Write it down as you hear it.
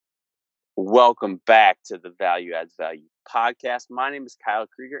Welcome back to the Value Adds Value podcast. My name is Kyle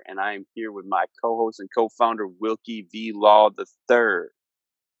Krieger, and I am here with my co-host and co-founder, Wilkie V. Law III.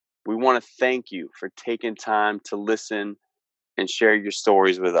 We want to thank you for taking time to listen and share your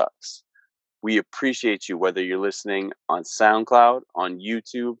stories with us. We appreciate you, whether you're listening on SoundCloud, on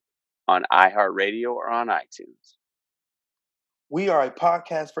YouTube, on iHeartRadio, or on iTunes. We are a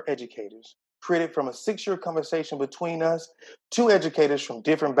podcast for educators, created from a 6-year conversation between us, two educators from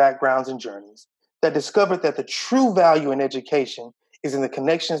different backgrounds and journeys, that discovered that the true value in education is in the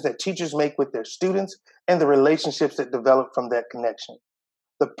connections that teachers make with their students and the relationships that develop from that connection.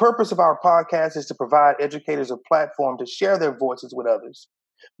 The purpose of our podcast is to provide educators a platform to share their voices with others,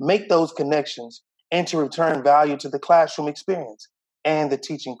 make those connections, and to return value to the classroom experience and the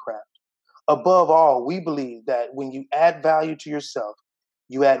teaching craft. Above all, we believe that when you add value to yourself,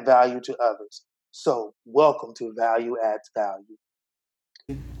 you add value to others. So, welcome to Value Adds Value.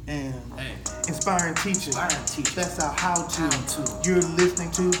 And inspiring teachers. That's our how-to. You're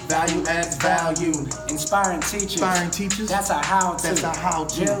listening to Value Adds Value. Inspiring teachers. That's our how-to.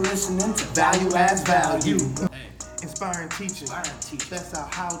 You're listening to Value Adds Value. Inspiring teachers. That's our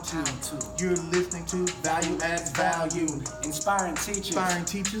how-to. You're listening to Value Adds Value. Inspiring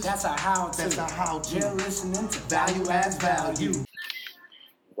teachers. That's our how-to. You're listening to Value Adds Value.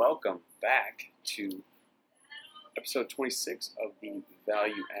 Welcome back to episode 26 of the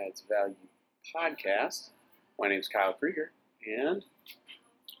Value Adds Value podcast. My name is Kyle Krieger, and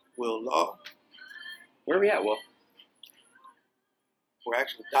Will Law. Where are we at, Will? We're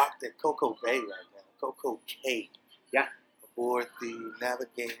actually docked at Coco Bay right now. Coco Cay. Yeah. Aboard the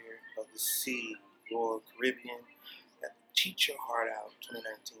Navigator of the Sea, Royal Caribbean, at the Teach Your Heart Out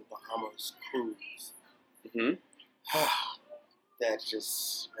 2019 Bahamas cruise. Mm-hmm. That's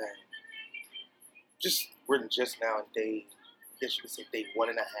just, man. We're just now in day, I guess you could say day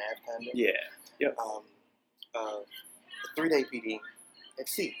 1.5, kind of. Yeah. Yep. A 3-day PD at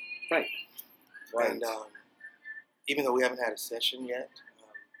sea. Right. And even though we haven't had a session yet,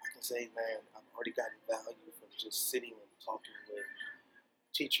 I can say, man, I've already gotten value from just sitting and talking with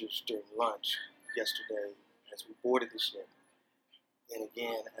teachers during lunch yesterday as we boarded the ship. And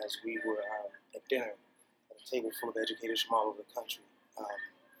again, as we were at dinner at a table full of educators from all over the country.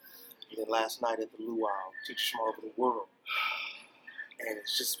 And then last night at the Luau, teachers from all over the world. And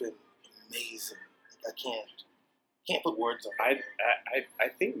it's just been amazing. I can't put words on it. I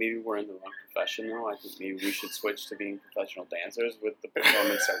think maybe we're in the wrong profession now. I think maybe we should switch to being professional dancers with the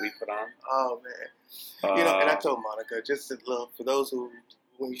performance that we put on. Oh, man. And I told Monica, just a little, for those who,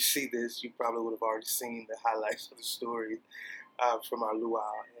 when you see this, you probably would have already seen the highlights of the story from our luau.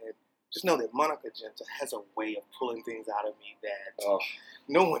 And just know that Monica Genta has a way of pulling things out of me that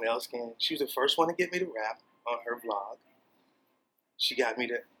no one else can. She was the first one to get me to rap on her vlog. She got me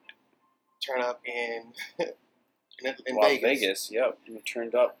to turn up in Las Vegas. Yep. You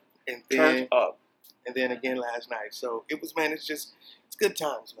turned up. And then again last night. So it was, man, it's good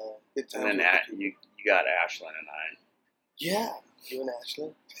times, man. Good times. And then you got Ashlyn and I. Yeah, you and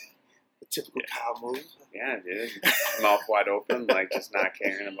Ashlyn. The typical Kyle move. Yeah, dude. Mouth wide open, like just not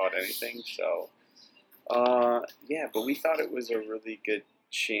caring about anything. So, yeah, but we thought it was a really good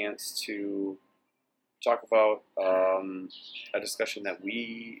chance to talk about a discussion that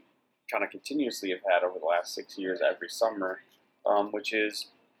we kind of continuously have had over the last 6 years every summer, which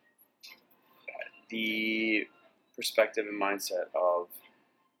is the perspective and mindset of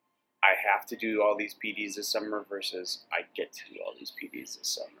I have to do all these PDs this summer versus I get to do all these PDs this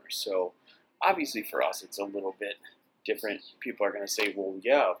summer. So obviously for us, it's a little bit different. People are going to say, well,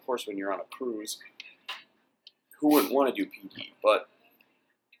 yeah, of course, when you're on a cruise, who wouldn't want to do PD? But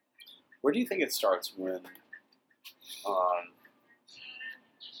where do you think it starts when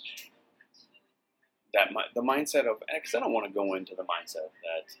the mindset of, because I don't want to go into the mindset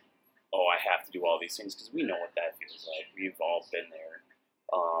that, oh, I have to do all these things, because we know what that feels like. We've all been there.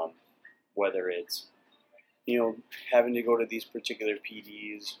 Whether it's, having to go to these particular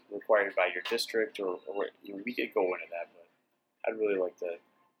PDs required by your district, or we could go into that, but I'd really like to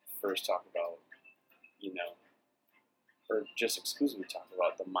first talk about, or just exclusively talk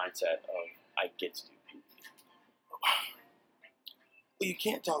about the mindset of I get to do PD. Well, you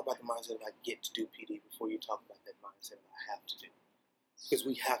can't talk about the mindset of I get to do PD before you talk about that mindset of I have to do. Because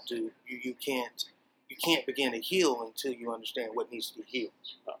we have to, you can't begin to heal until you understand what needs to be healed.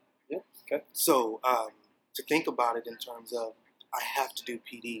 Yeah, okay. So, to think about it in terms of I have to do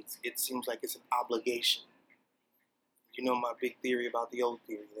PDs, it seems like it's an obligation. You know my big theory about the old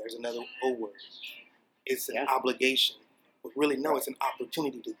theory. There's another O word. It's an obligation. But really, no, it's an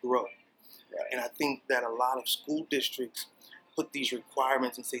opportunity to grow. Right. And I think that a lot of school districts put these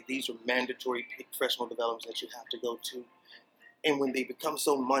requirements and say these are mandatory professional developments that you have to go to. And when they become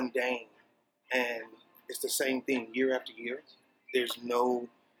so mundane and it's the same thing year after year, there's no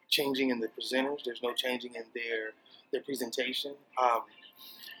changing in the presenters, there's no changing in their presentation.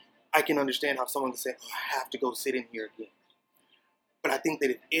 I can understand how someone can say, oh, I have to go sit in here again. But I think that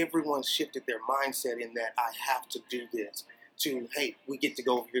if everyone shifted their mindset in that I have to do this to, hey, we get to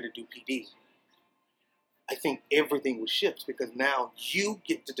go over here to do PD, I think everything would shift because now you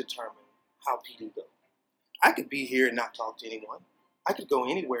get to determine how PD goes. I could be here and not talk to anyone. I could go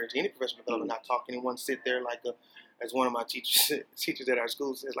anywhere to any professional development, not talk to anyone, sit there like as one of my teachers at our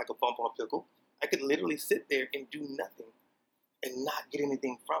school says, like a bump on a pickle. I could literally sit there and do nothing and not get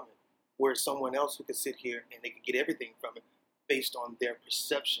anything from it. Whereas someone else who could sit here and they could get everything from it based on their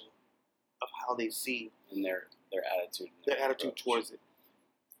perception of how they see and their attitude. Their attitude towards it.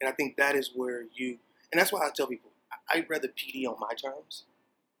 And I think that is where and that's why I tell people, I'd rather PD on my terms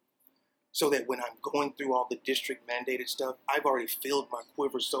so that when I'm going through all the district mandated stuff, I've already filled my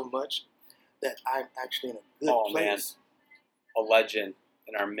quiver so much that I'm actually in a good place. Man. A legend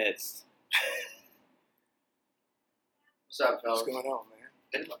in our midst. What's up, fellas? What's going on,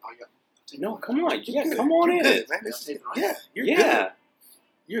 man? No, come on. You're good. Come on You're in. Good, man. You're good.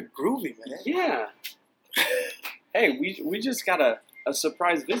 You're groovy, man. Yeah. Hey, we just got a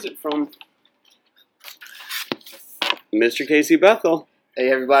surprise visit from Mr. Casey Bethel.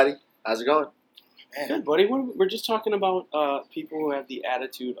 Hey, everybody. How's it going? Man. Good, buddy. We're just talking about people who have the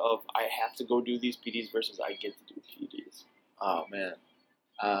attitude of I have to go do these PDs versus I get to do PDs. Oh, man.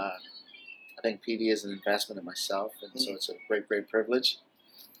 I think PD is an investment in myself, and so it's a great, great privilege.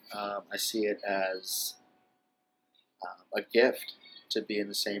 I see it as a gift to be in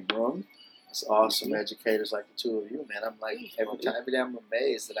the same room. It's awesome educators like the two of you, man. I'm like, every day I'm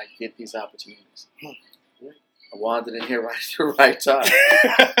amazed that I get these opportunities. I wandered in here right at the right time.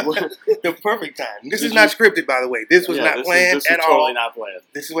 The perfect time. This is not scripted, by the way. This was not planned at all. Totally not planned.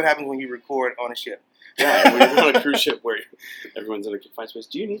 This is what happens when you record on a ship. Yeah, we're on a cruise ship where everyone's in a confined space.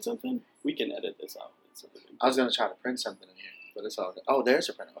 Do you need something? We can edit this out. I was going to try to print something in here, but it's all good. Oh, there's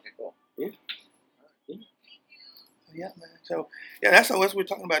a printer. Okay, cool. Yeah. Yeah, man. So, yeah, that's what we're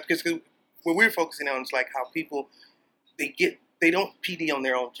talking about. Because what we're focusing on is like how people, they don't PD on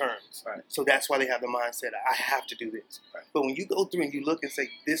their own terms. Right. So that's why they have the mindset, I have to do this. Right. But when you go through and you look and say,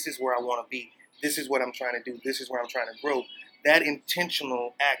 this is where I want to be, this is what I'm trying to do, this is where I'm trying to grow, that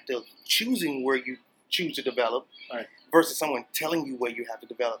intentional act of choosing where you choose to develop versus someone telling you where you have to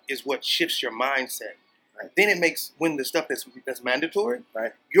develop is what shifts your mindset. Right. Then it makes, when the stuff that's mandatory,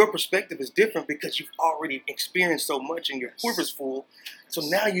 your perspective is different because you've already experienced so much and your quiver's full. So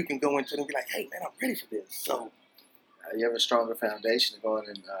now you can go into it and be like, hey, man, I'm ready for this. So you have a stronger foundation to go in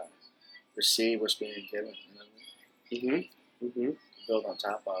and receive what's being given. You know what I mean? Build on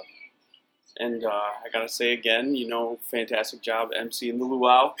top of. And I gotta say again, fantastic job emceeing the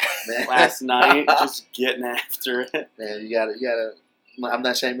luau last night, just getting after it. Man, you gotta. I'm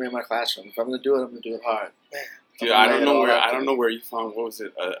not saying we're in my classroom. If I'm gonna do it, I'm gonna do it hard. Dude, I don't know where you found. What was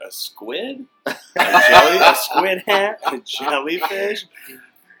it? A squid? A squid hat? A jellyfish?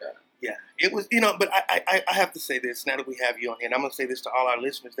 Yeah, it was. But I have to say this now that we have you on here, and I'm gonna say this to all our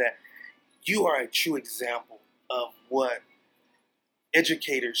listeners that you are a true example of what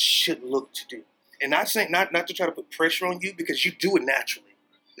educators should look to do, and not saying not to try to put pressure on you because you do it naturally.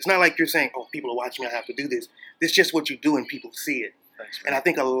 It's not like you're saying, "Oh, people are watching me, I have to do this." It's just what you do, and people see it. Thanks, and I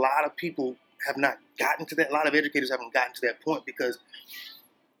think a lot of people have not gotten to that. A lot of educators haven't gotten to that point because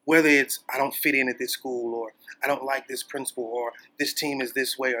whether it's I don't fit in at this school, or I don't like this principal, or this team is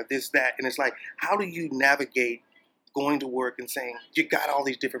this way, or this that, and it's like, how do you navigate going to work and saying you got all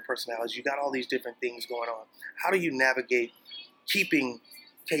these different personalities, you got all these different things going on? How do you navigate keeping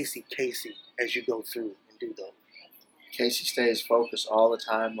Casey as you go through and do those? Casey stays focused all the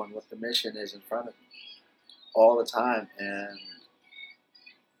time on what the mission is in front of him. All the time. And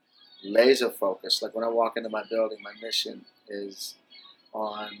laser focused. Like when I walk into my building, my mission is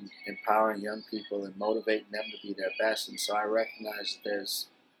on empowering young people and motivating them to be their best. And so I recognize that there's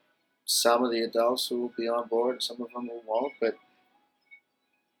some of the adults who will be on board and some of them who won't. But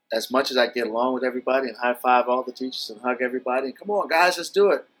as much as I get along with everybody and high five all the teachers and hug everybody and come on guys, let's do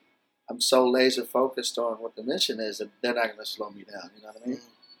it, I'm so laser focused on what the mission is that they're not going to slow me down. You know what I mean?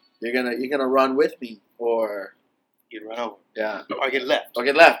 You're gonna run with me, or you run over. Yeah. Or get left.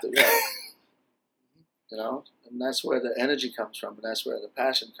 Yeah. And that's where the energy comes from, and that's where the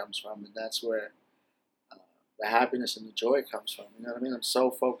passion comes from, and that's where the happiness and the joy comes from. You know what I mean? I'm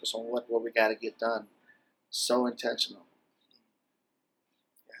so focused on what we got to get done. So intentional.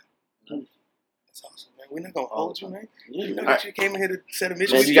 Yeah. That's awesome, man. We're not gonna hold you, man. Yeah, You know man. that you came in here to set a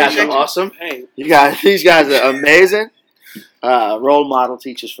mission. Man, We you guys appreciate are awesome. Hey, These guys are amazing. Role model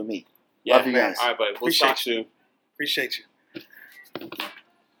teachers for me. yeah, Love you man. guys. All right, buddy. We'll Appreciate talk soon. Appreciate you.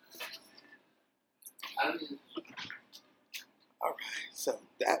 All right, so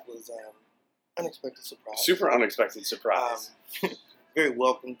that was unexpected surprise. Super unexpected surprise. Very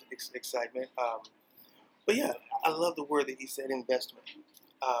welcomed excitement. But yeah, I love the word that he said, investment.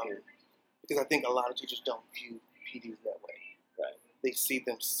 Because I think a lot of teachers don't view PDs that way. Right. They see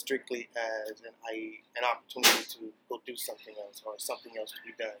them strictly as an opportunity to go do something else or something else to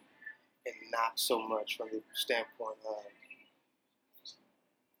be done, and not so much from the standpoint of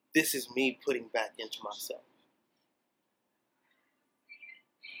this is me putting back into myself.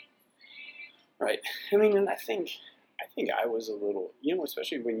 Right. I mean, and I think I was a little,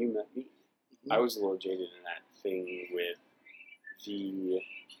 especially when you met me, I was a little jaded in that thing with the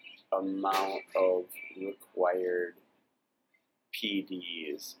amount of required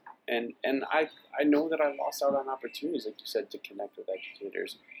PDs. And I know that I lost out on opportunities, like you said, to connect with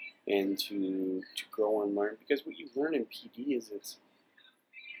educators and to grow and learn. Because what you learn in PD is it's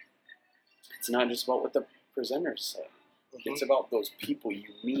not just about what the presenters say. It's about those people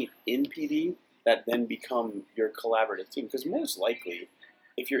you meet in PD that then become your collaborative team. Because most likely,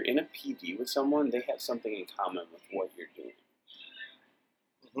 if you're in a PD with someone, they have something in common with what you're doing.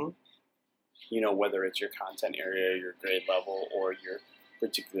 Whether it's your content area, your grade level, or your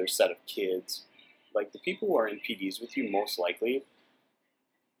particular set of kids. Like the people who are in PDs with you, most likely,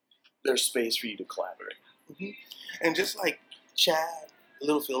 there's space for you to collaborate. And just like Chad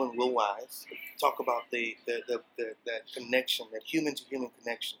Littlefield and Will Wise talk about that connection, that human-to-human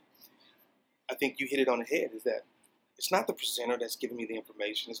connection, I think you hit it on the head, is that it's not the presenter that's giving me the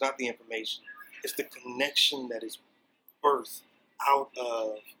information. It's not the information. It's the connection that is birthed out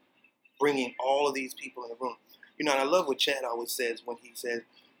of bringing all of these people in the room. And I love what Chad always says when he says,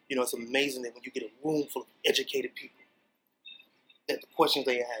 it's amazing that when you get a room full of educated people, that the questions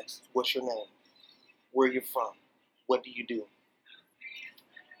they ask, what's your name? Where you're from? What do you do?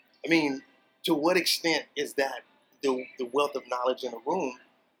 I mean, to what extent is that the wealth of knowledge in a room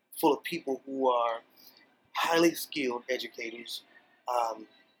full of people who are highly skilled educators,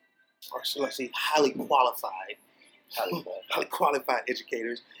 or shall I say highly qualified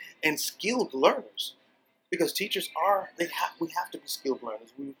educators, and skilled learners? Because teachers we have to be skilled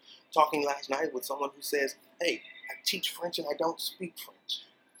learners. We were talking last night with someone who says, hey, I teach French and I don't speak French.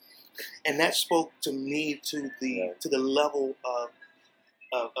 And that spoke to me to the level of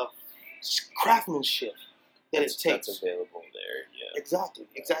craftsmanship that it takes. That's available there, yeah. Exactly,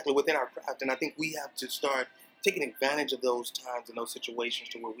 within our craft. And I think we have to start taking advantage of those times and those situations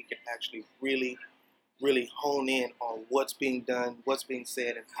to where we can actually really, really hone in on what's being done, what's being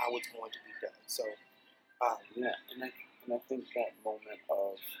said, and how it's going to be done. So, and I think that moment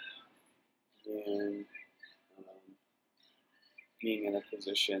of being in a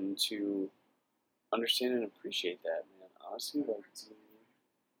position to understand and appreciate that, man. Honestly, like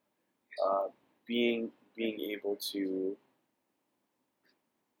being able to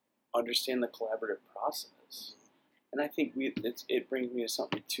understand the collaborative process, and I think it brings me to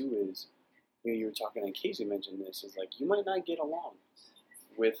something too. Is you were talking, and Casey mentioned this, is like you might not get along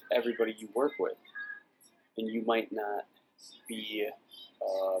with everybody you work with, and you might not be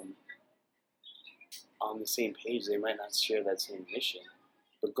on the same page. They might not share that same mission.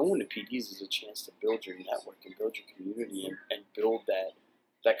 But going to PDs is a chance to build your network and build your community and build that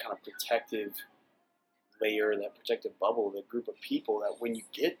kind of protective layer, that protective bubble, that group of people that when you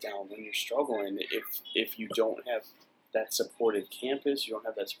get down, when you're struggling, if you don't have that supportive campus, you don't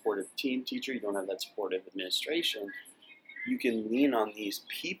have that supportive team teacher, you don't have that supportive administration, you can lean on these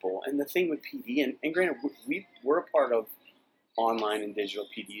people. And the thing with PD, and granted, we're a part of online and digital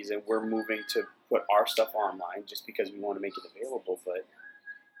PDs, and we're moving to put our stuff online just because we want to make it available. But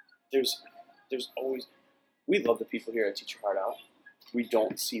there's always, we love the people here at Teach Your Heart Out. We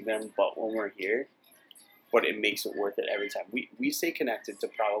don't see them but when we're here, but it makes it worth it every time. We stay connected to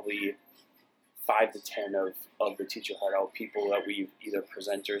probably 5 to 10 of the Teach Your Heart Out people that we either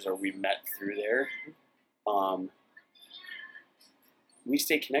presenters or we met through there. We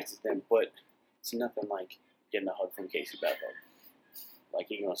stay connected to them, but it's nothing like getting a hug from Casey Bethel. Like,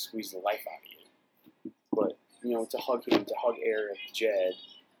 you're going to squeeze the life out of you. But, to hug him, to hug Eric, Jed,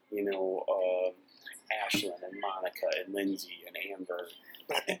 Ashlyn and Monica and Lindsay and Amber.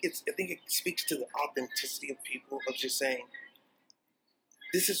 But I think it speaks to the authenticity of people, of just saying,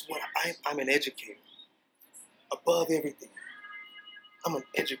 this is what I'm an educator. Above everything, I'm an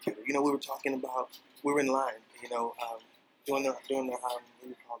educator. We were talking about, we were in line, doing the what do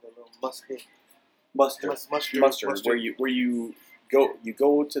you call the little musket Muster, Muster. where you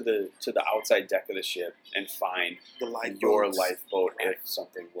go to the outside deck of the ship and find your lifeboat if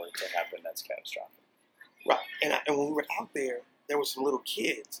something were to happen that's catastrophic. Right, and when we were out there were some little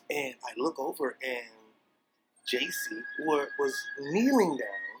kids, and I look over and JC was kneeling down,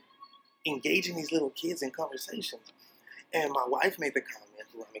 engaging these little kids in conversation. And my wife made the comment,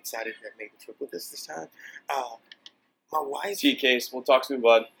 who I'm excited that made the trip with us this time. My wife... See you, Case. We'll talk soon,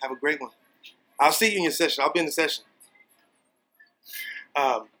 bud. Have a great one. I'll see you in your session. I'll be in the session.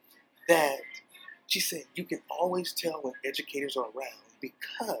 That she said, you can always tell when educators are around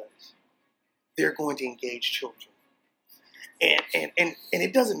because they're going to engage children. And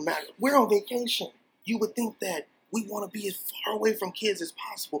it doesn't matter. We're on vacation. You would think that we want to be as far away from kids as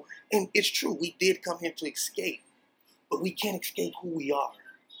possible. And it's true, we did come here to escape. But we can't escape who we are.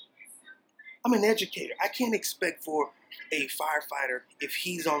 I'm an educator. I can't expect for a firefighter, if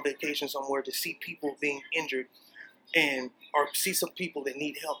he's on vacation somewhere, to see people being injured or see some people that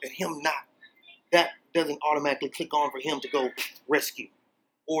need help and him not. That doesn't automatically click on for him to go rescue.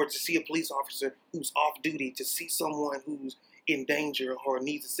 Or to see a police officer who's off duty, to see someone who's in danger or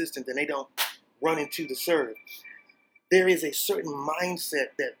needs assistance and they don't run into the serve. There is a certain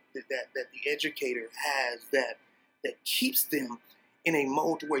mindset that the educator has that keeps them in a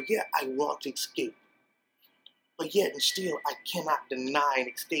mode where, yeah, I want to escape. But yet and still, I cannot deny and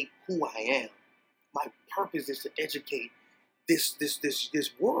escape who I am. My purpose is to educate this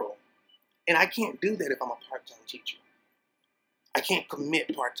world. And I can't do that if I'm a part-time teacher. I can't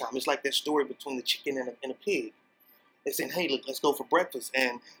commit part-time. It's like that story between the chicken and a pig. They're saying, hey, look, let's go for breakfast.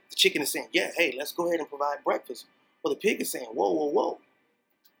 And the chicken is saying, yeah, hey, let's go ahead and provide breakfast. Well, the pig is saying, whoa.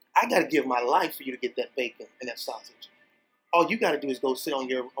 I got to give my life for you to get that bacon and that sausage. All you got to do is go sit on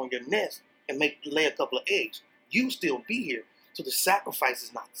your nest and lay a couple of eggs. You still be here. So the sacrifice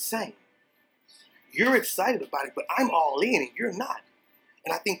is not the same. You're excited about it, but I'm all in and you're not.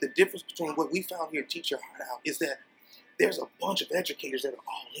 And I think the difference between what we found here at Teach Your Heart Out is that there's a bunch of educators that are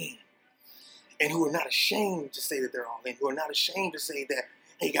all in and who are not ashamed to say that they're all in, who are not ashamed to say that,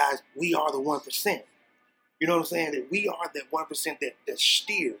 hey guys, we are the 1%. You know what I'm saying? That we are that 1% that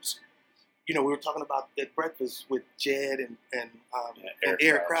steers. You know, we were talking about at breakfast with Jed and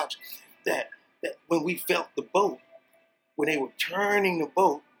Eric Crouch, that when we felt the boat, when they were turning the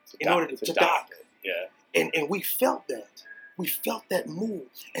boat in order to dock it. Yeah. And we felt that. We felt that move.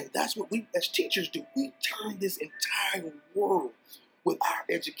 And that's what we as teachers do. We turn this entire world with our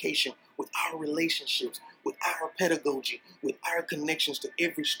education, with our relationships, with our pedagogy, with our connections to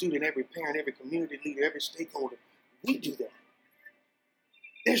every student, every parent, every community leader, every stakeholder. We do that.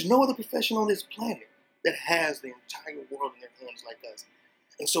 There's no other profession on this planet that has the entire world in their hands like us.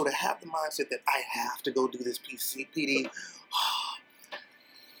 And so to have the mindset that I have to go do this PD,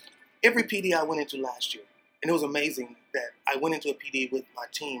 every PD I went into last year, and it was amazing that I went into a PD with my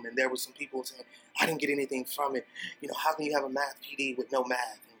team and there were some people saying, I didn't get anything from it. You know, how can you have a math PD with no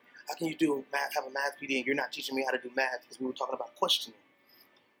math? And how can you have a math PD and you're not teaching me how to do math? Because we were talking about questioning.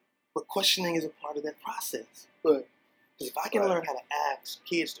 But questioning is a part of that process. But if I can learn how to ask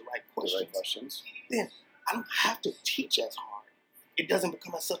kids the right questions, then I don't have to teach as hard. It doesn't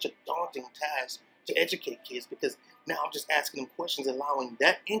become such a daunting task to educate kids because now I'm just asking them questions, allowing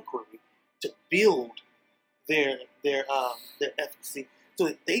that inquiry to build their efficacy so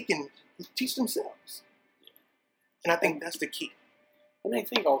that they can teach themselves. And I think that's the key. And I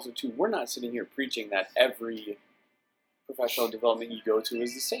think also, too, we're not sitting here preaching that every professional development you go to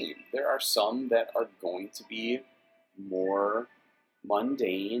is the same. There are some that are going to be more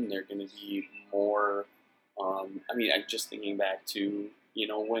mundane. They're going to be more, I'm just thinking back to,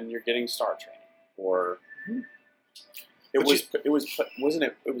 when you're getting STAR training or... Was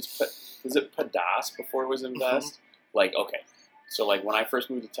it PADAS before it was Invest? Mm-hmm. Like, okay. So, like, when I first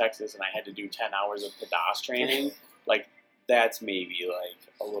moved to Texas and I had to do 10 hours of PADAS training, like, that's maybe, like,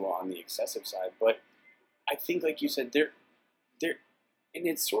 a little on the excessive side. But I think, like you said, and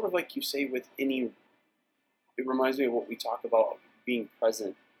it's sort of like you say with it reminds me of what we talk about being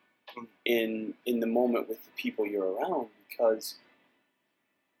present in the moment with the people you're around, because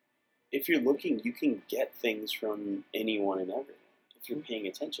if you're looking, you can get things from anyone and everyone if you're paying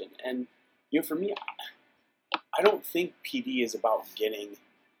attention. And, for me, I don't think PD is about getting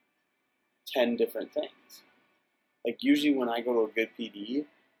 10 different things. Like, usually when I go to a good PD,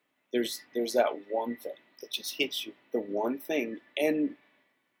 there's that one thing that just hits you. The one thing. And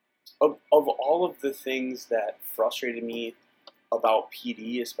of all of the things that frustrated me about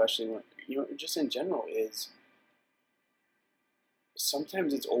PD, especially when, just in general, is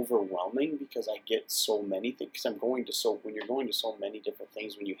sometimes it's overwhelming because I get so many things. Because when you're going to so many different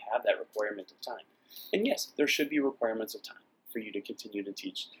things, when you have that requirement of time, And yes, there should be requirements of time for you to continue to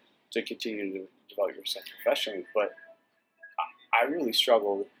teach, to continue to develop yourself professionally. But I really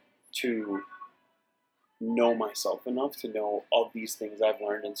struggled to know myself enough to know of these things I've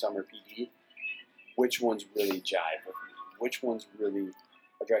learned in summer PD, which ones really jive with me, which ones really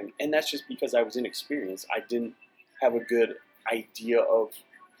are driving. And that's just because I was inexperienced. I didn't have a good idea of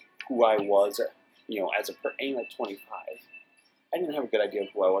who I was, as a person. 25. I didn't have a good idea of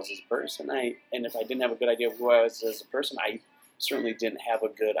who I was as a person. And if I didn't have a good idea of who I was as a person, I certainly didn't have a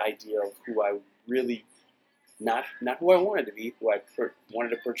good idea of who I really, not who I wanted to be, who I wanted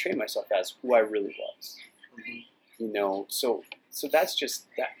to portray myself as, who I really was. Mm-hmm. So that's just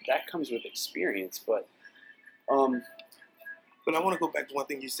that comes with experience. But I want to go back to one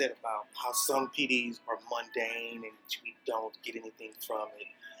thing you said about how some PDs are mundane and we don't get anything from it.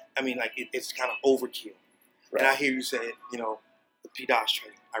 I mean, like it's kind of overkill. Right. And I hear you say, the PDOS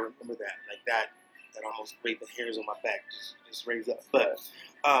training. I remember that. Like that almost made the hairs on my back just raise up. But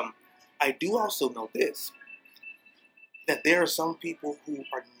I do also know this, that there are some people who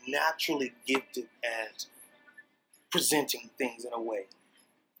are naturally gifted at presenting things in a way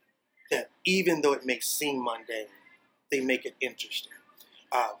that even though it may seem mundane, they make it interesting.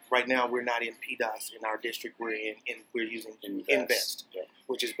 Right now, we're not in PDOS in our district. We're using Invest,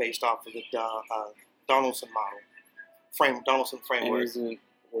 which is based off of the Donaldson model. Donaldson framework. And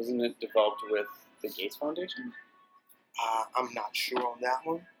wasn't it developed with the Gates Foundation? I'm not sure on that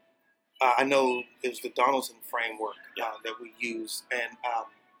one. I know it was the Donaldson framework that we use, and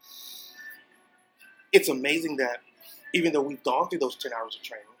it's amazing that even though we've gone through those 10 hours of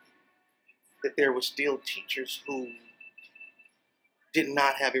training, that there were still teachers who did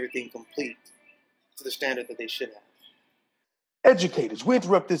not have everything complete to the standard that they should have. Educators, we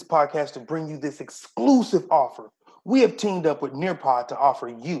interrupt this podcast to bring you this exclusive offer. We have teamed up with Nearpod to offer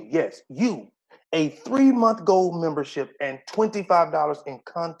you, yes, you, a 3-month gold membership and $25 in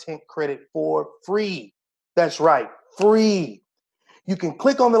content credit for free. That's right, free. You can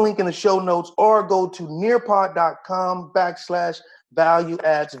click on the link in the show notes or go to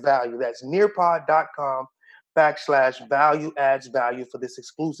nearpod.com/value-adds-value. That's nearpod.com/value-adds-value for this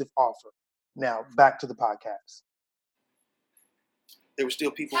exclusive offer. Now, back to the podcast. There were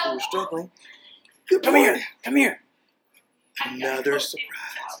still people who were struggling. Come here. Another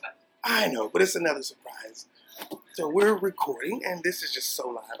surprise. I know, but it's another surprise. So we're recording, and this is just so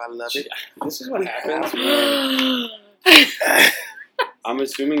live. I love it. This is what happens. I'm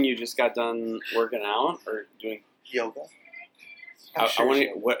assuming you just got done working out or doing yoga.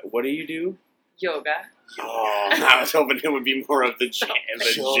 What do you do? Yoga. Oh, I was hoping it would be more of the gym.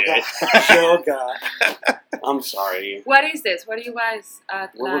 Yoga. I'm sorry. What is this? What do you guys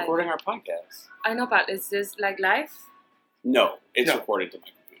We're recording our podcast. I know, but is this like live? No, it's recorded to my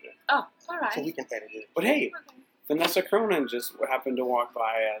computer. Oh, all right. So we can edit it. But hey, Vanessa Cronin just happened to walk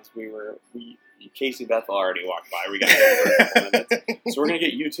by as Casey Bethel already walked by. We got her for a couple minutes. So we're going to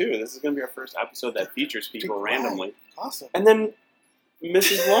get you too. This is going to be our first episode that features people randomly. Awesome. And then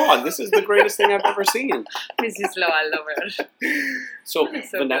Mrs. Law. This is the greatest thing I've ever seen. Mrs. Law, I love her. So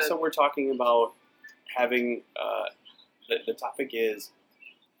Vanessa, we're talking about having, the topic is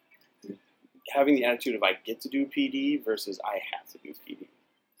having the attitude of I get to do PD versus I have to do PD.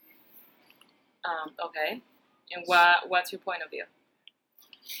 Okay. And what's your point of view?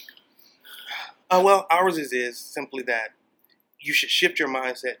 Well, ours is simply that you should shift your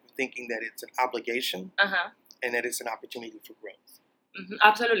mindset thinking that it's an obligation and that it's an opportunity for growth. Mm-hmm,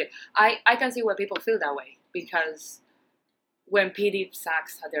 absolutely. I can see why people feel that way, because when PD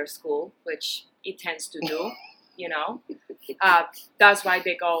sucks at their school, which it tends to do, that's why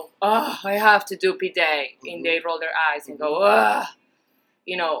they go, oh, I have to do PD, and they roll their eyes and go, ugh,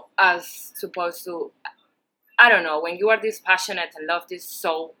 as opposed to, I don't know, when you are this passionate and love this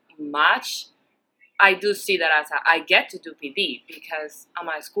so much, I do see that as I get to do PD because at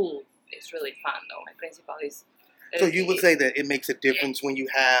my school it's really fun though. My principal is. So you would say that it makes a difference when you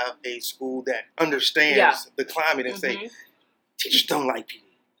have a school that understands the climate and say, teachers don't like PD.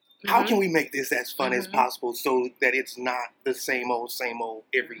 How can we make this as fun as possible so that it's not the same old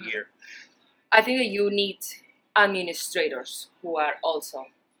every year? I think that you need administrators who are also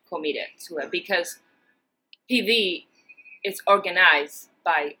committed to it because PD is organized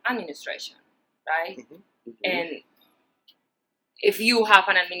by administration, right? And if you have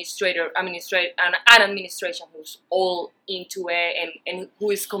an administration who's all into it and who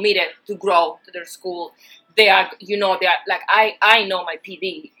is committed to grow to their school, they are like, I know my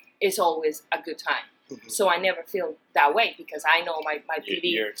PD is always a good time. So I never feel that way because I know my PD.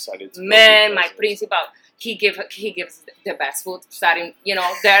 You're excited to man, my principal, he gives the best food starting,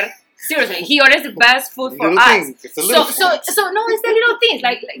 there Seriously, he orders the best food for Little us. things. It's the little So things. no, it's the little things.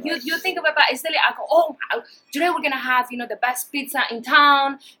 Like you think about it's the I go, oh, today we're gonna have the best pizza in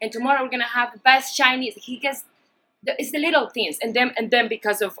town, and tomorrow we're gonna have the best Chinese. He gets it's the little things, and then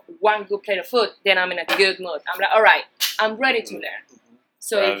because of one good plate of food, then I'm in a good mood. I'm like, all right, I'm ready to learn.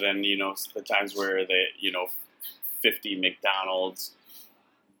 So rather than the times where they 50 McDonald's,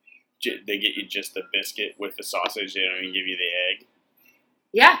 they get you just the biscuit with the sausage. They don't even give you the egg.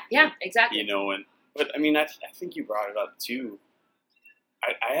 yeah, exactly. But I mean, I think you brought it up too.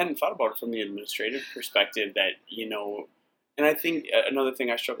 I hadn't thought about it from the administrative perspective that and I think another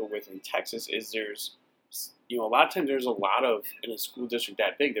thing I struggle with in Texas is there's a lot of times there's a lot of, in a school district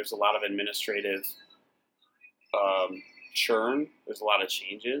that big, there's a lot of administrative churn. There's a lot of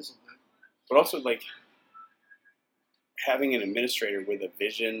changes, but also like having an administrator with a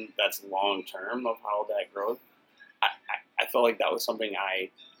vision that's long term of how that grows. I felt like that was something I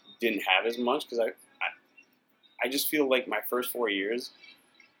didn't have as much because I just feel like my first 4 years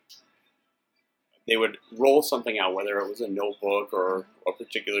they would roll something out, whether it was a notebook or a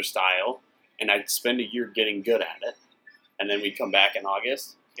particular style, and I'd spend a year getting good at it, and then we'd come back in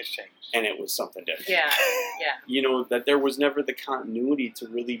August. It's changed. And it was something different. Yeah. That there was never the continuity to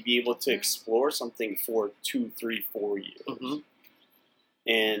really be able to explore something for 2, 3, 4 years. Mm-hmm.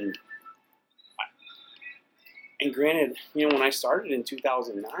 And granted, when I started in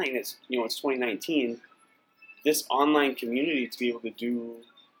 2009, it's 2019. This online community to be able to do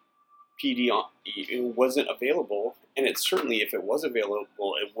PD it wasn't available, and it certainly, if it was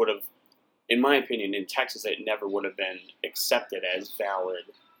available, it would have, in my opinion, in Texas, it never would have been accepted as valid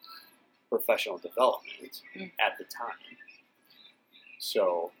professional development at the time.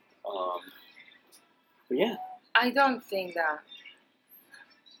 So, but yeah. I don't think that.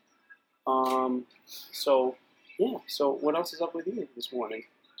 So, yeah. So, what else is up with you this morning?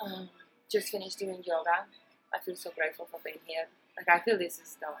 Just finished doing yoga. I feel so grateful for being here. Like, I feel this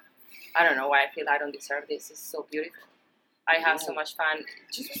is I don't know why I feel I don't deserve this. It's so beautiful. I have so much fun.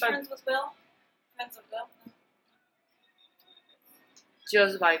 Just friends with Bill? Friends with Bill?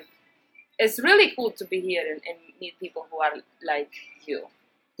 Just like, it's really cool to be here and meet people who are like you.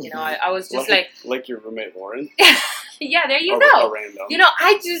 I was just like your roommate Lauren. Yeah, there you or, go. Or random.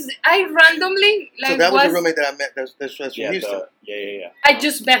 I randomly so that was the roommate that I met. That's from Houston. Yeah. I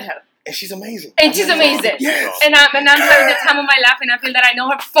just met her. And she's amazing. Yes. And I'm having the time of my life, and I feel that I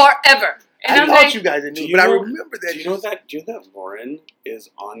know her forever. And I thought you guys knew, but I remember that. Do you know that Lauren is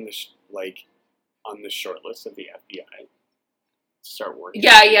on the on the short list of the FBI? Start working.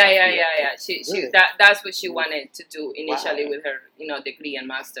 Yeah. She that's what she wanted to do initially with her degree and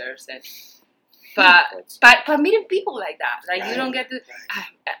masters but meeting people like that, like you don't get to.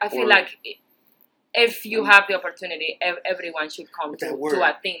 I feel like if you have the opportunity, everyone should come to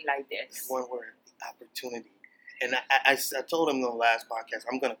a thing like this. One word, opportunity. And I told him in the last podcast,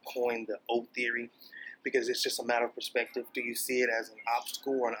 I'm going to coin the O theory because it's just a matter of perspective. Do you see it as an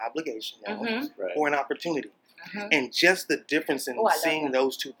obstacle or an obligation or an opportunity? Mm-hmm. And just the difference in seeing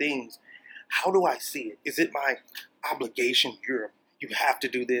those two things, how do I see it? Is it my obligation? You have to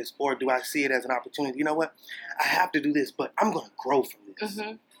do this, or do I see it as an opportunity? You know what? I have to do this, but I'm going to grow from this.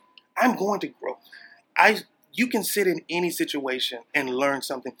 Mm-hmm. I'm going to grow. You can sit in any situation and learn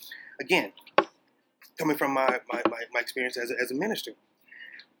something. Again, coming from my experience as a minister.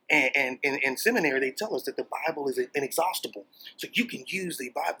 And in seminary, they tell us that the Bible is inexhaustible. So you can use the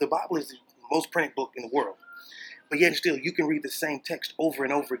Bible. The Bible is the most printed book in the world. But yet still, you can read the same text over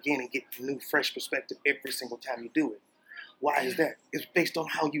and over again and get a new, fresh perspective every single time you do it. Why is that? It's based on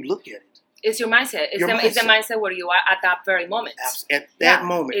how you look at it. It's your mindset. It's the mindset where you are at that very moment. At that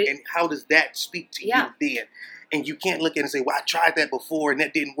moment. And how does that speak to you then? And you can't look at it and say, well, I tried that before and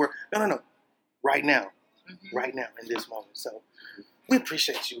that didn't work. No. Right now. Mm-hmm. Right now in this moment. So we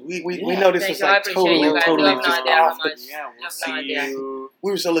appreciate you. We know this is like totally just off. We'll see you. We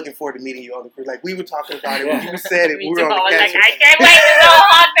were so looking forward to meeting you on the cruise. Like we were talking about it when you said it. We were on the I can't wait to go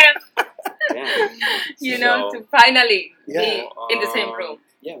on them. To finally be in the same room.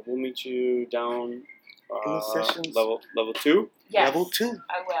 Yeah, we'll meet you down in the sessions. Level 2. Yes. Level 2. I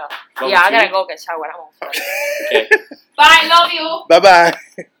will. I gotta go get showered. I'm on fire. Okay. Bye. Love you. Bye.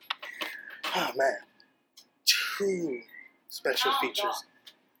 Oh man. 2 special features.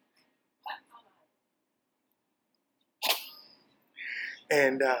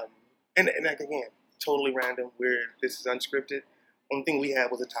 And again, totally random. This is unscripted. One thing we had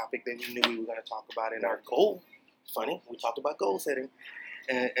was a topic that we knew we were going to talk about in our goal. Funny, we talked about goal setting,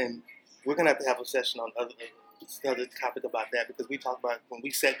 and we're going to have a session on another topic about that because we talk about when we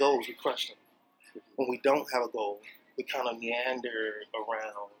set goals, we crush them. When we don't have a goal, we kind of meander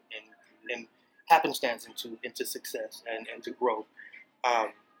around and happenstance into success and to growth.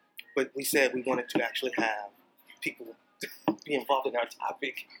 But we said we wanted to actually have people be involved in our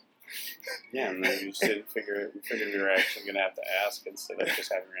topic. Yeah, and then we figured we were actually going to have to ask instead of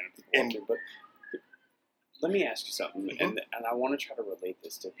just having random people walk through. But let me ask you something, and I want to try to relate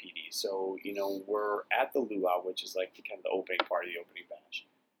this to PD. So, we're at the luau, which is like the kind of the opening part of the opening bash.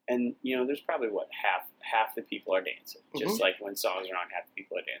 And, there's probably, half the people are dancing. Just like when songs are on, half the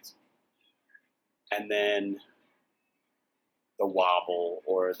people are dancing. And then the wobble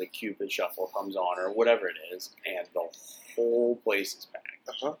or the Cupid shuffle comes on or whatever it is, and the whole place is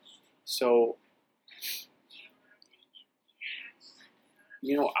packed. So,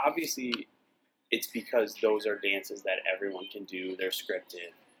 obviously it's because those are dances that everyone can do, they're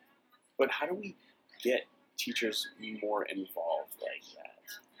scripted. But how do we get teachers more involved like that?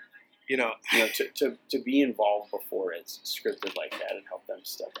 To be involved before it's scripted like that and help them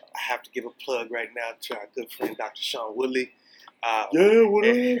step up. I have to give a plug right now to our good friend Dr. Sean Woodley. What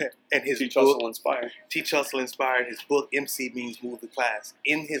up? And his Teach, book, Hustle, Inspire. Teach, Hustle, Inspire. His book, MC Means Move the Class.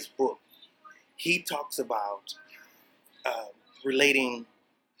 In his book, he talks about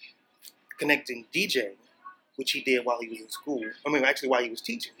connecting DJing, which he did while he was in school. Actually, while he was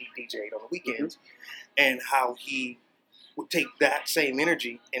teaching, he DJ'd on the weekends, and how he would take that same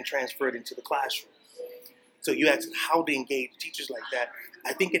energy and transfer it into the classroom. So you asked how to engage teachers like that.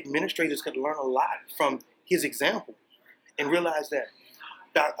 I think administrators could learn a lot from his example and realize that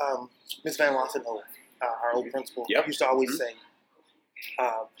Ms. Van Wassenhoef, our old principal, used to always say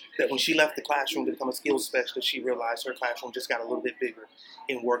that when she left the classroom to become a skills specialist, she realized her classroom just got a little bit bigger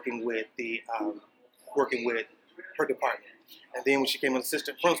in working with her department. And then when she became an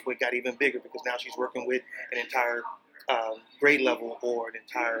assistant principal, it got even bigger because now she's working with an entire grade level or an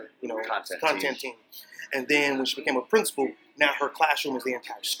entire content team. And then when she became a principal, now her classroom is the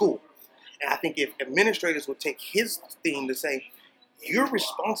entire school. And I think if administrators would take his theme to say, you're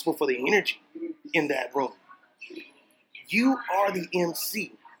responsible for the energy in that room. You are the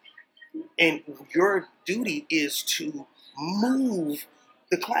MC. And your duty is to move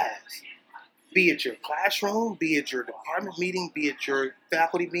the class. Be it your classroom, be it your department meeting, be it your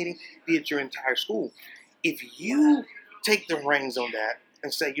faculty meeting, be it your entire school. If you take the reins on that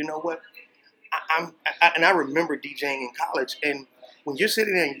and say, you know what, I remember DJing in college, and when you're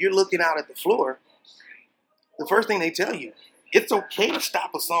sitting there and you're looking out at the floor, the first thing they tell you, it's okay to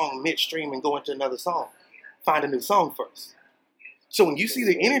stop a song midstream and go into another song. Find a new song first. So when you see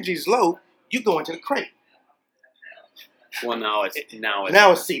the energy's low, you go into the crate. Well, now it's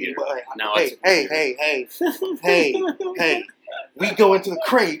seated. Hey. We go into the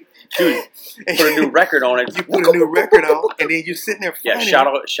crate. Dude, put a new record on it. You put a new record on, and then you're sitting there. Yeah, shout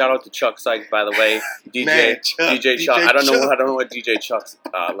out to Chuck Sykes, by the way. DJ Chuck. I don't know what DJ Chuck's.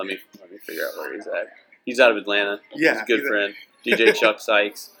 Let me figure out where he's at. He's out of Atlanta. Yeah, he's a good friend. DJ Chuck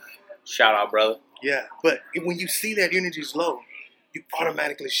Sykes. Shout out, brother. Yeah, but when you see that energy's low, you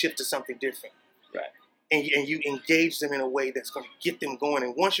automatically shift to something different. Right. And you engage them in a way that's going to get them going.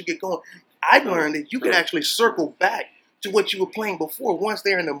 And once you get going, I've learned that you can actually circle back to what you were playing before once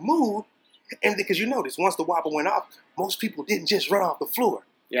they're in the mood. And because you notice, once the wobble went off, most people didn't just run off the floor.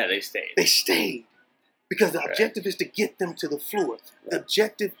 Yeah, they stayed. They stayed. Because the objective is to get them to the floor. The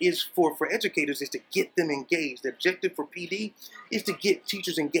objective is for educators is to get them engaged. The objective for PD is to get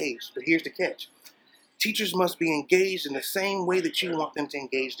teachers engaged. But here's the catch. Teachers must be engaged in the same way that you want them to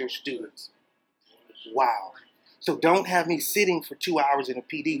engage their students. Wow. So don't have me sitting for 2 hours in a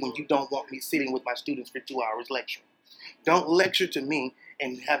PD when you don't want me sitting with my students for 2 hours lecturing. Don't lecture to me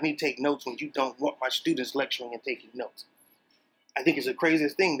and have me take notes when you don't want my students lecturing and taking notes. I think it's the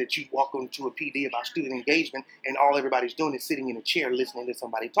craziest thing that you walk into a PD about student engagement and all everybody's doing is sitting in a chair listening to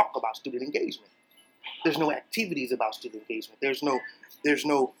somebody talk about student engagement. There's no activities about student engagement. There's no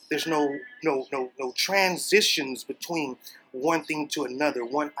transitions between one thing to another,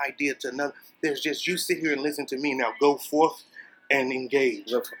 one idea to another. There's just you sit here and listen to me. Now go forth and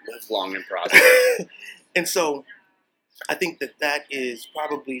engage. Live long and prosper. And so I think that is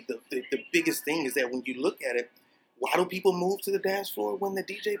probably the biggest thing is that when you look at it, why do people move to the dance floor when the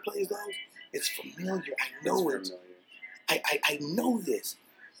DJ plays those? It's familiar. I know it. I know this.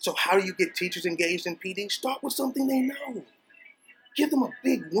 So how do you get teachers engaged in PD? Start with something they know. Give them a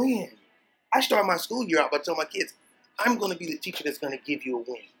big win. I start my school year out by telling my kids, I'm going to be the teacher that's going to give you a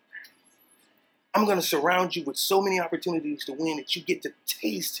win. I'm going to surround you with so many opportunities to win that you get to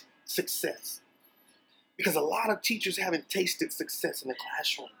taste success. Because a lot of teachers haven't tasted success in the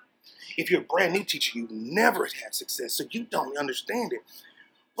classroom. If you're a brand new teacher, you've never had success, so you don't understand it.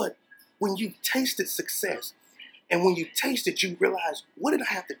 But when you've tasted success And when you taste it, you realize, what did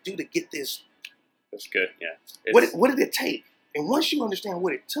I have to do to get this? That's good. Yeah. What did it take? And once you understand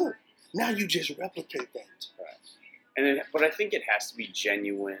what it took, now you just replicate that. Right. But I think it has to be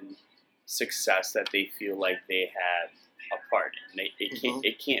genuine success that they feel like they had a part in.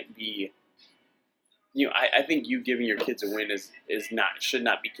 It can't be. I think you giving your kids a win should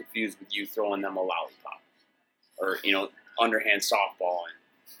not be confused with you throwing them a lollipop or underhand softball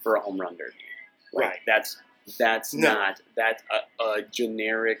for a home run derby. Right. That's not a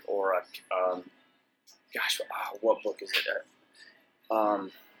generic or a what book is it?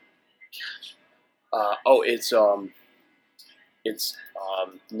 It's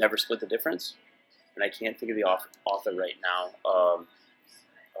Never Split the Difference, and I can't think of the author right now.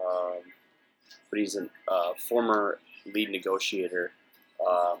 But he's a former lead negotiator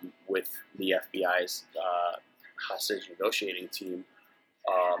with the FBI's hostage negotiating team.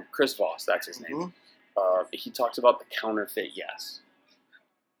 Chris Voss, that's his name. He talks about the counterfeit yes.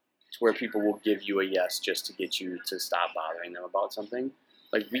 It's where people will give you a yes just to get you to stop bothering them about something.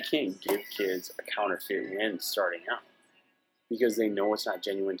 Like, we can't give kids a counterfeit win starting out because they know it's not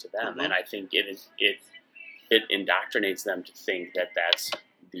genuine to them. And I think it indoctrinates them to think that that's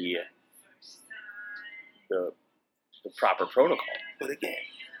the proper protocol. But again,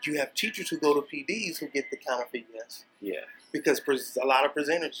 you have teachers who go to PDs who get the counterfeit yes. Yeah. Because a lot of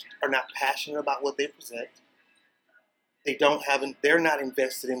presenters are not passionate about what they present. They're not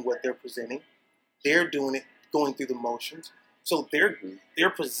invested in what they're presenting. They're doing it, going through the motions. So they're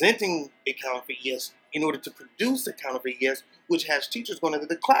presenting a counterfeit yes in order to produce a counterfeit yes, which has teachers going into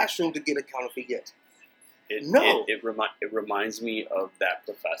the classroom to get a counterfeit yes. It reminds me of that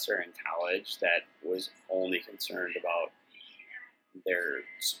professor in college that was only concerned about their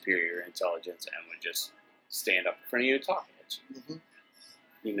superior intelligence and would just stand up in front of you and talk at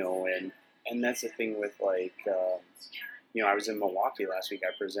you. And that's the thing with I was in Milwaukee last week.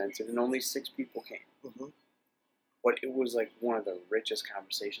 I presented and only 6 people came. But it was like one of the richest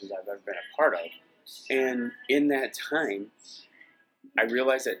conversations I've ever been a part of. And in that time, I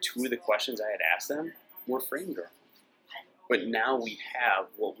realized that 2 of the questions I had asked them were framed wrong. But now we have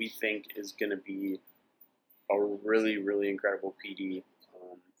what we think is going to be a really, really incredible PD.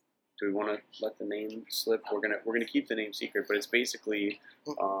 Do we want to let the name slip? We're gonna keep the name secret, but it's basically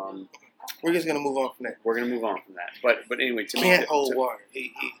we're just gonna move on from that. We're gonna move on from that. But anyway, hold water.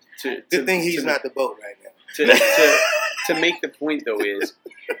 Good thing he's not the boat right now. To make the point though is,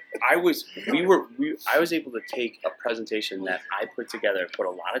 I was able to take a presentation that I put together, put a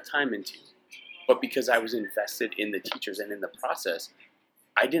lot of time into, but because I was invested in the teachers and in the process,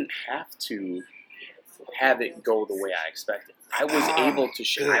 I didn't have to have it go the way I expected. I was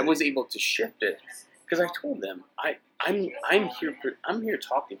able to shift it because I told them I'm here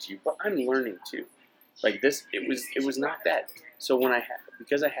talking to you, but I'm learning too. Like this, it was not that. So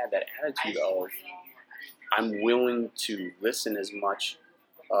because I had that attitude of I'm willing to listen as much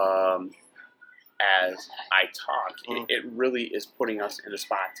as I talk, it really is putting us in a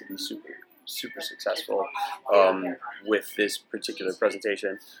spot to be super, super successful with this particular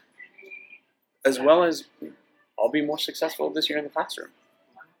presentation, as well as I'll be more successful this year in the classroom.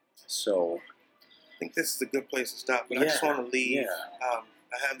 So I think this is a good place to stop, but I just want to leave.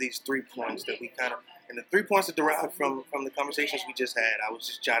 I have these 3 points that we and the 3 points that derived from the conversations we just had. I was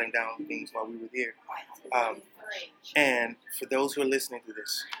just jotting down things while we were here. And for those who are listening to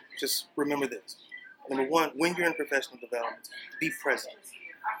this, just remember this. Number 1, when you're in professional development, be present.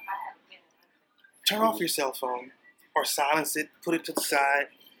 Turn off your cell phone or silence it, put it to the side.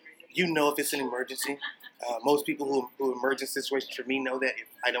 You know if it's an emergency. Most people who emergency situations for me know that if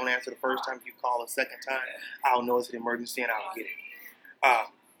I don't answer the first time, if you call a second time, I'll know it's an emergency and I'll get it.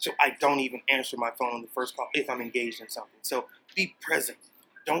 So I don't even answer my phone on the first call if I'm engaged in something. So be present.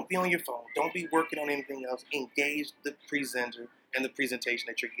 Don't be on your phone. Don't be working on anything else. Engage the presenter and the presentation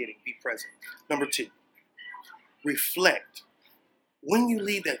that you're getting. Be present. Number 2, reflect. When you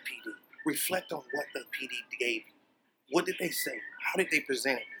leave that PD, reflect on what the PD gave you. What did they say? How did they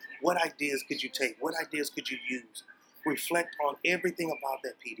present it? What ideas could you take? What ideas could you use? Reflect on everything about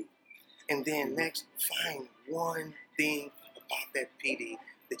that PD. And then next, find one thing about that PD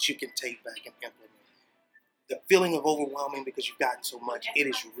that you can take back and implement. The feeling of overwhelming because you've gotten so much, it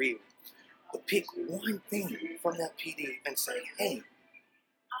is real. But pick one thing from that PD and say, hey,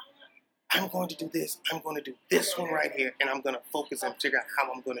 I'm going to do this. I'm going to do this one right here, and I'm going to focus and figure out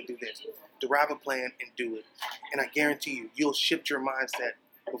how I'm going to do this. Derive a plan and do it. And I guarantee you, you'll shift your mindset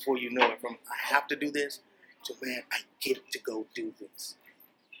before you know it from I have to do this to man, I get to go do this.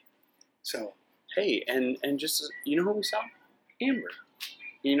 So hey, and just who we saw? Amber.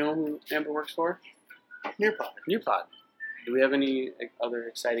 You know who Amber works for? Nearpod. Nearpod. Do we have any other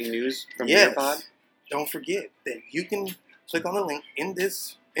exciting news from Yes. Nearpod? Don't forget that you can click on the link in the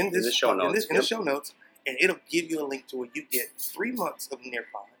show notes. the show notes, and it'll give you a link to where you get 3 months of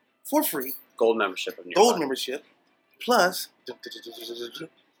Nearpod for free. Gold membership of Nearpod. Gold membership, plus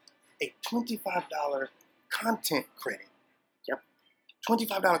a $25 content credit. Yep.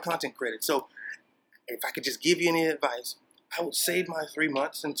 $25 content credit. So if I could just give you any advice, I would save my 3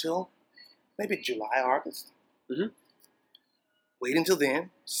 months until maybe July, August. Mm-hmm. Wait until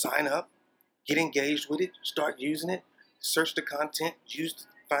then, sign up, get engaged with it, start using it, search the content,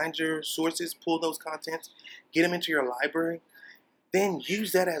 find your sources, pull those contents, get them into your library. Then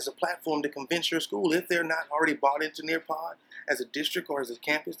use that as a platform to convince your school, if they're not already bought into Nearpod as a district or as a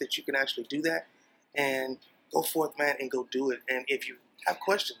campus, that you can actually do that. And go forth, man, and go do it. And if you have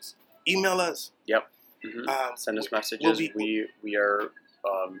questions, email us. Yep. Mm-hmm. Send us messages. We are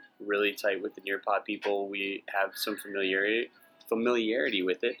really tight with the Nearpod people. We have some familiarity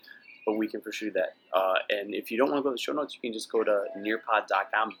with it, but we can for sure do that. And if you don't want to go to the show notes, you can just go to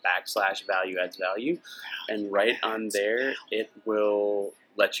nearpod.com/value-adds-value, and right on there, it will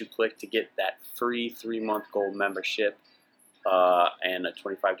let you click to get that free 3-month gold membership and a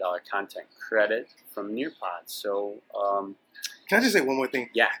 $25 content credit from Nearpod. So, can I just say one more thing?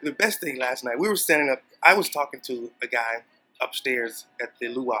 Yeah. The best thing last night, we were standing up. I was talking to a guy upstairs at the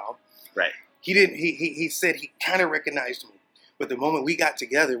luau. Right. He said he kind of recognized me. But the moment we got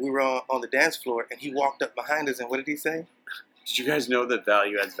together, we were on the dance floor, and he walked up behind us, and what did he say? Did you guys know that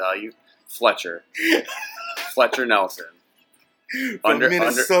value adds value? Fletcher Nelson. From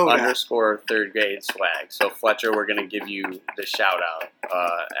Minnesota. Underscore third grade swag. So Fletcher, we're gonna give you the shout out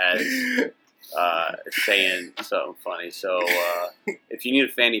as saying something funny. So if you need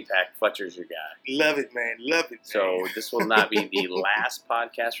a fanny pack, Fletcher's your guy. Love it, man. Love it, man. So this will not be the last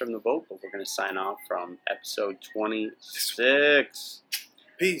podcast from the boat, but we're gonna sign off from episode 26.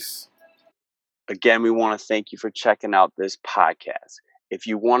 Peace. Again, we want to thank you for checking out this podcast. If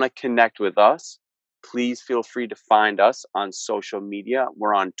you want to connect with us, please feel free to find us on social media.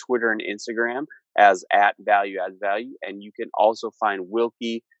 We're on Twitter and Instagram as @ValueAdsValue, and you can also find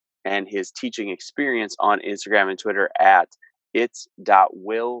Wilkie and his teaching experience on Instagram and Twitter at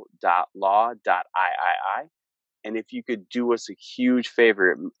its.will.law.iii. And if you could do us a huge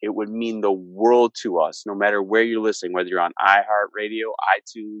favor, it would mean the world to us, no matter where you're listening, whether you're on iHeartRadio,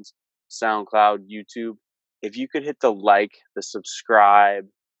 iTunes, SoundCloud, YouTube. If you could hit the like, the subscribe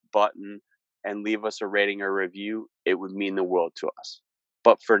button, and leave us a rating or review, it would mean the world to us.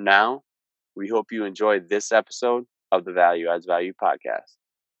 But for now, we hope you enjoyed this episode of the Value Adds Value podcast.